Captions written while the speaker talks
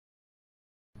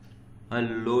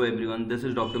Hello everyone, this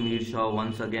is Dr. Mihir Shah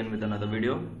once again with another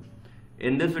video.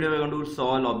 In this video, we are going to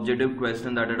solve objective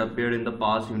question that had appeared in the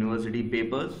past university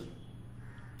papers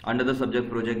under the subject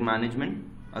project management.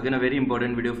 Again, a very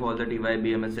important video for all the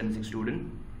TYBMS Sem student.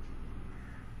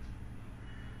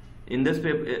 In this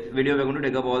video, we are going to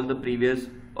take up all the previous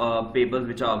papers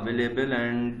which are available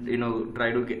and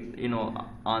try to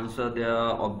answer their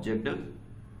objectives.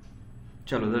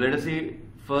 Chalo, so let us see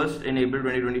first in April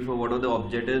 2024 what are the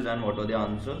objectives and what are the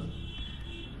answers.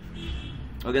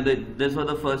 Okay, this was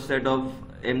the first set of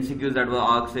MCQs that were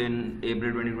asked in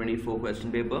April 2024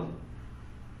 question paper.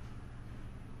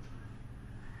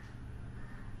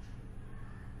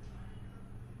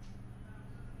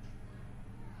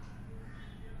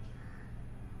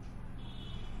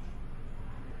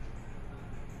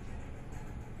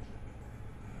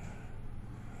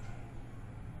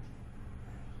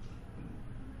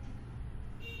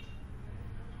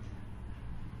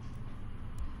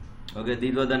 Okay,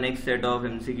 these were the next set of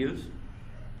MCQs.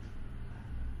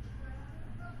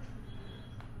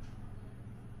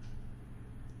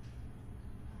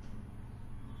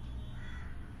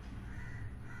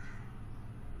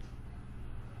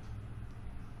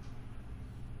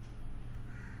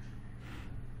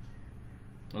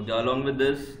 Okay, along with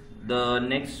this, the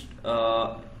next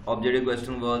objective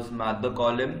question was match the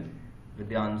column with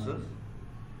the answers.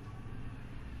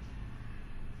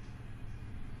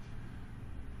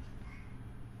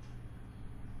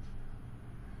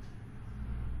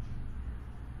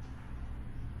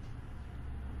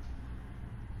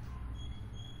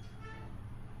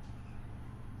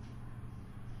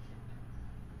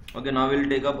 Okay, now we'll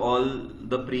take up all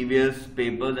the previous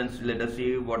papers and let us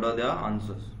see what are their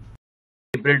answers.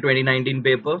 April 2019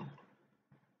 paper.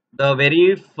 The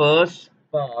very first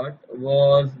part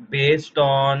was based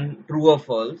on true or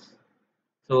false.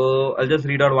 So I'll just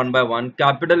read out one by one.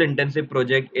 Capital intensive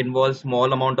project involves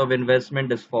small amount of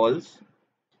investment is false.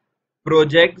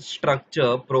 Project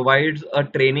structure provides a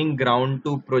training ground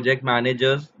to project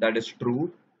managers, that is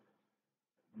true.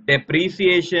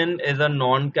 Depreciation is a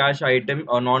non-cash item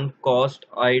or non-cost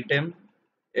item.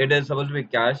 It is supposed to be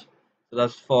cash, so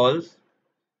that's false.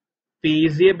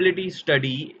 Feasibility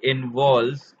study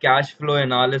involves cash flow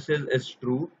analysis is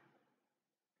true.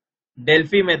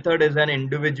 Delphi method is an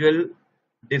individual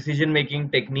decision-making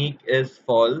technique is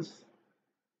false.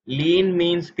 Lean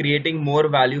means creating more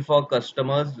value for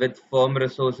customers with firm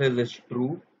resources is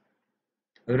true.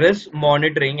 Risk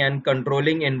monitoring and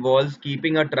controlling involves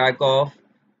keeping a track of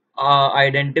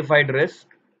identified risk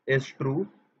is true.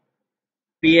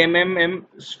 PMMM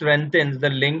strengthens the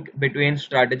link between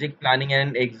strategic planning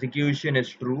and execution is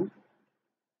true.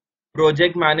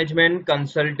 Project management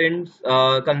consultant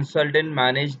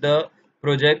manage the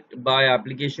project by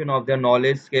application of their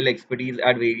knowledge, skill, expertise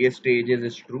at various stages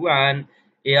is true. And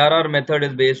ARR method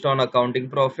is based on accounting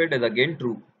profit is again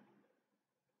true.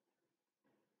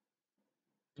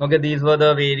 Okay, these were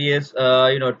the various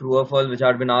true or false which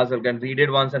had been asked. You can read it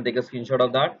once and take a screenshot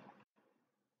of that.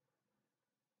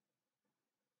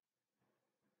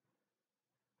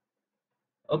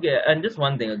 Okay, and just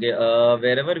one thing, okay,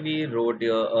 wherever we wrote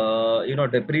here,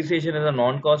 depreciation is a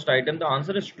non-cost item, the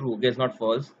answer is true, okay, it's not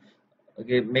false.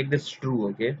 Okay, make this true,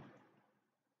 okay.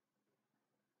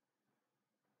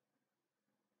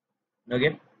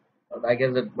 Okay, I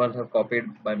guess it must have copied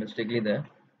by mistakenly there.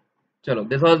 Chalo,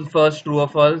 this was first true or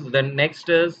false. Then next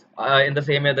is in the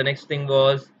same year, the next thing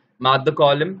was mark the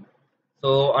column.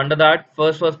 So under that,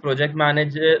 first was project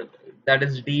manager, that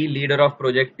is D, leader of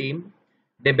project team.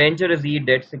 Debenture is E,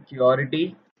 debt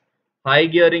security. High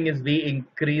gearing is B,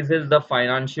 increases the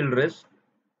financial risk.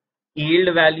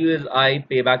 Yield value is I,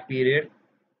 payback period.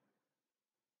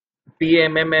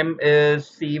 PMMM is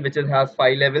C, which has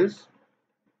 5 levels.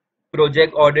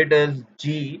 Project audit is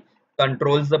G,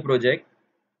 controls the project.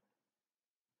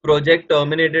 Project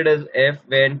terminated is F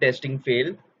when testing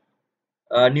fail.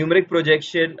 Numeric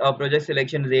projection project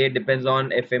selection is A, depends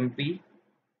on FMP.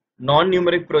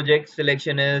 Non-numeric project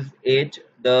selection is H,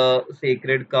 the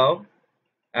sacred cow.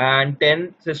 And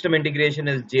 10, system integration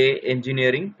is J,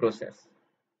 engineering process.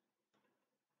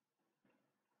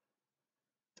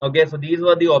 Okay, so these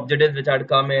were the objectives which had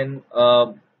come in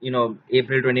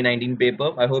April 2019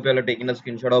 paper. I hope you all are taking a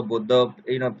screenshot of both the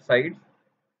sides.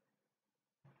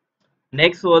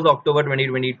 Next was October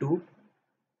 2022.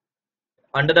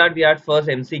 Under that we had first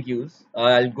MCQs.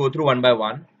 I'll go through one by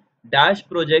one. Dash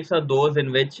projects are those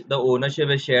in which the ownership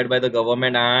is shared by the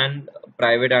government and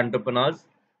private entrepreneurs.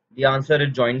 The answer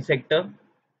is joint sector.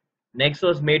 Next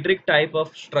was matrix type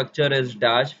of structure is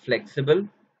dash flexible.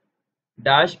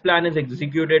 Dash plan is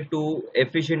executed to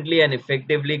efficiently and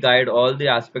effectively guide all the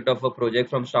aspect of a project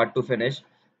from start to finish,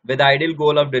 with the ideal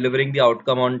goal of delivering the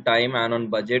outcome on time and on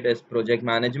budget is project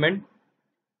management.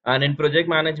 And in project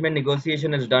management,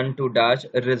 negotiation is done to dash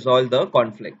resolve the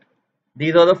conflict.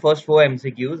 These are the first four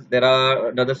MCQs. There are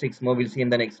another six more we'll see in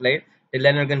the next slide. Till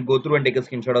then, you can go through and take a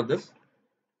screenshot of this.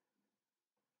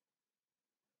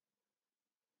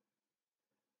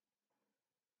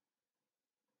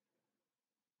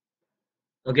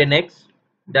 Okay, next.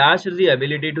 Dash is the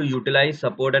ability to utilize,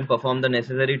 support, and perform the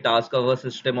necessary task of a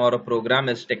system or a program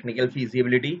is technical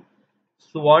feasibility.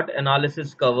 SWOT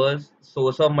analysis covers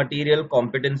source of material,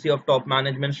 competency of top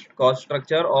management, cost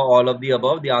structure, or all of the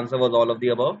above. The answer was all of the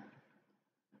above.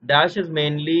 Dash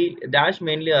mainly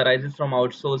arises from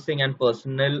outsourcing and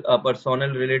personnel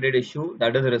related issue,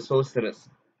 that is resource risk.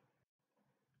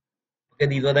 Okay,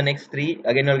 these are the next three.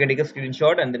 Again, you're gonna take a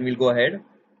screenshot and then we'll go ahead.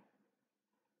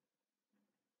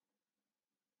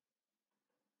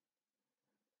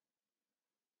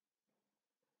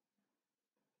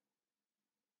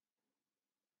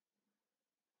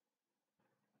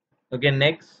 Okay,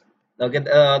 next. Okay,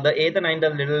 the eighth and ninth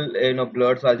are little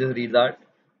blurred, so I'll just read that.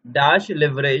 Dash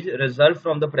leverage result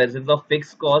from the presence of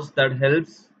fixed costs that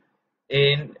helps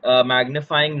in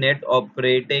magnifying net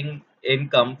operating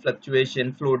income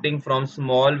fluctuation floating from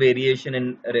small variation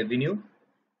in revenue.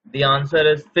 The answer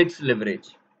is fixed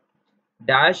leverage.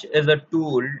 Dash is a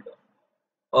tool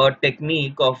or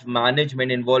technique of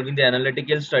management involving the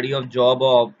analytical study of job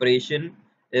or operation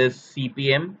is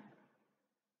CPM.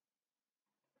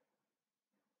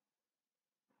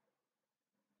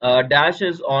 Dash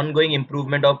is ongoing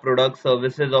improvement of products,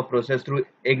 services, or process through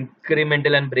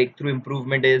incremental and breakthrough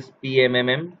improvement is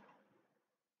PMMM.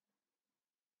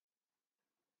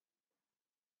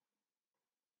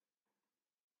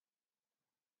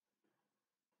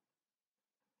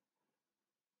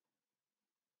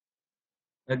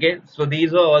 Okay, so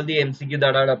these are all the MCQ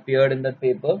that had appeared in the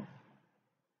paper.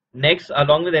 Next,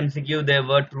 along with MCQ, there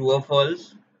were true or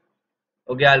false.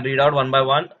 Okay, I'll read out one by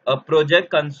one. A project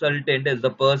consultant is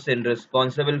the person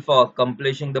responsible for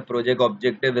accomplishing the project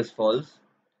objective is false.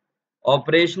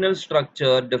 Operational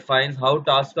structure defines how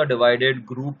tasks are divided,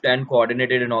 grouped, and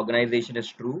coordinated in organization is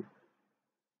true.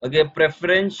 Okay,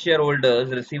 preference shareholders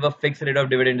receive a fixed rate of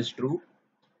dividend is true.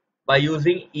 By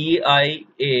using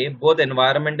EIA, both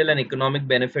environmental and economic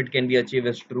benefit can be achieved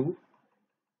is true.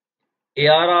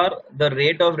 ARR, the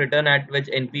rate of return at which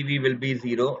NPV will be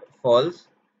zero, false.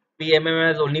 PMM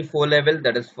has only 4 levels,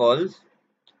 that is false.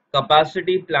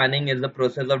 Capacity planning is the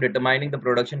process of determining the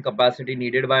production capacity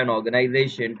needed by an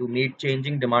organization to meet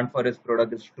changing demand for its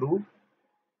product is true.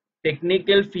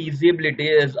 Technical feasibility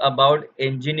is about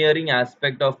engineering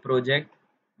aspect of project,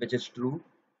 which is true.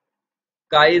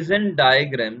 Kaizen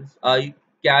diagrams are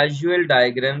casual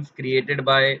diagrams created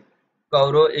by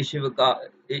Ishikawa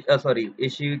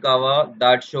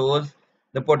that shows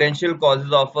the potential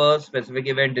causes of a specific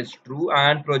event is true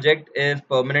and project is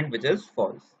permanent, which is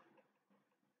false.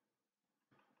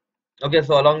 Okay,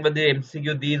 so along with the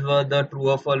MCQ, these were the true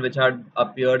or false which had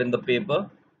appeared in the paper.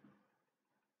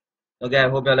 Okay, I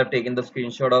hope you all have taken the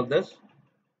screenshot of this.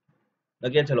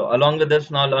 Okay, chalo. Along with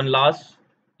this, now on last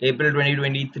April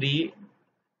 2023,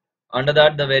 under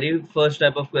that, the very first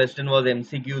type of question was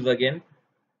MCQs again.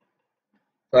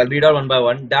 So I'll read out one by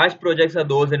one. Dash projects are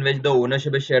those in which the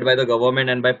ownership is shared by the government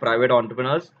and by private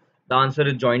entrepreneurs. The answer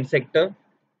is joint sector.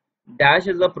 Dash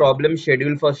is a problem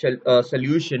schedule for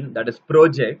solution, that is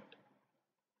project.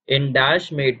 In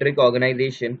Dash matrix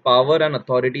organization, power and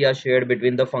authority are shared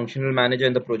between the functional manager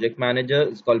and the project manager.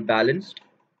 It's called balanced.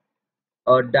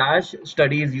 A Dash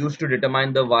study is used to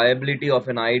determine the viability of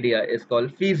an idea is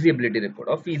called feasibility report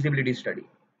or feasibility study.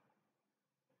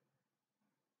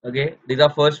 Okay, these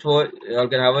are first four. You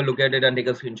can have a look at it and take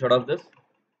a screenshot of this.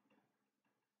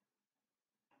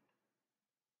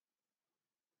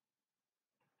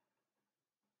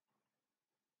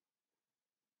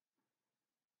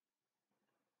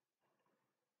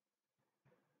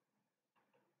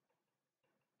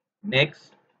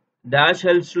 Next, Dash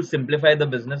helps to simplify the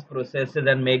business processes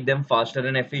and make them faster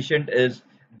and efficient is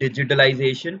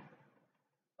digitalization.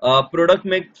 Product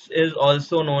mix is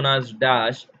also known as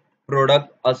Dash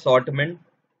product assortment.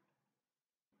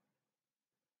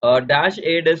 Dash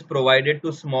aid is provided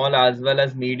to small as well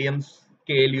as medium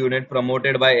scale unit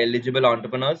promoted by eligible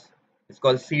entrepreneurs. It's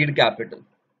called seed capital.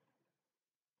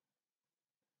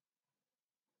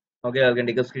 Okay, I can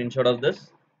take a screenshot of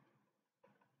this.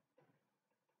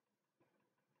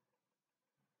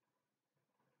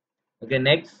 Okay,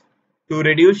 next, to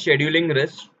reduce scheduling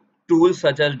risk, tools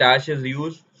such as Dash is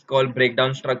used. It's called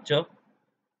breakdown structure.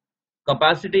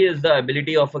 Capacity is the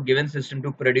ability of a given system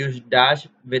to produce dash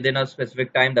within a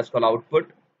specific time. That's called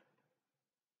output.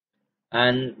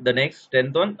 And the next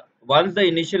 10th one, once the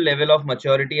initial level of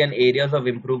maturity and areas of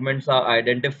improvements are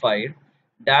identified,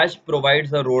 dash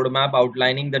provides a roadmap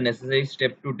outlining the necessary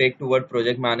step to take toward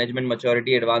project management,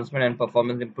 maturity, advancement, and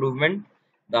performance improvement.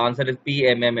 The answer is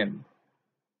PMMM.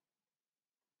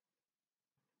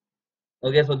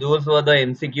 Okay, so those were the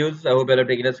MCQs. I hope you have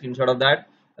taken a screenshot of that.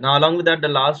 Now, along with that, the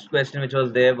last question which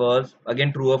was there was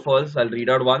again true or false. I'll read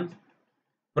out once.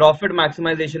 Profit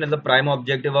maximization is the prime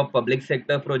objective of public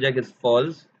sector project is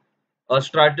false. A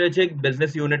strategic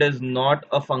business unit is not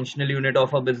a functional unit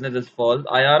of a business is false.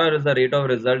 IRR is the rate of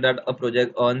result that a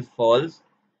project earns false.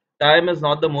 Time is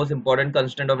not the most important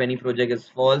constraint of any project is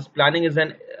false. Planning is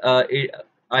an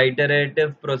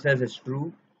iterative process is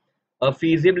true. A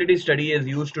feasibility study is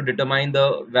used to determine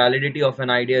the validity of an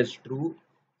idea is true.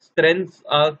 Strengths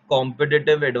are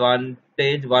competitive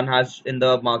advantage one has in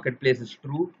the marketplace is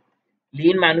true.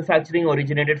 Lean manufacturing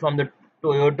originated from the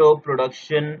Toyota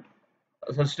production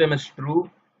system is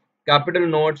true. Capital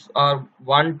notes are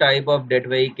one type of debt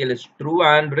vehicle is true,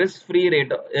 and risk-free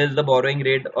rate is the borrowing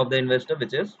rate of the investor,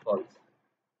 which is false.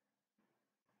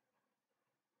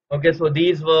 Okay, so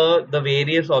these were the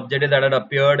various objectives that had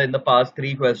appeared in the past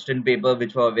three question paper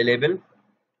which were available.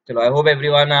 So I hope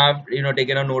everyone have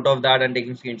taken a note of that and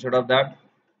taking screenshot of that.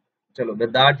 So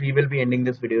with that, we will be ending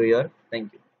this video here.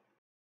 Thank you.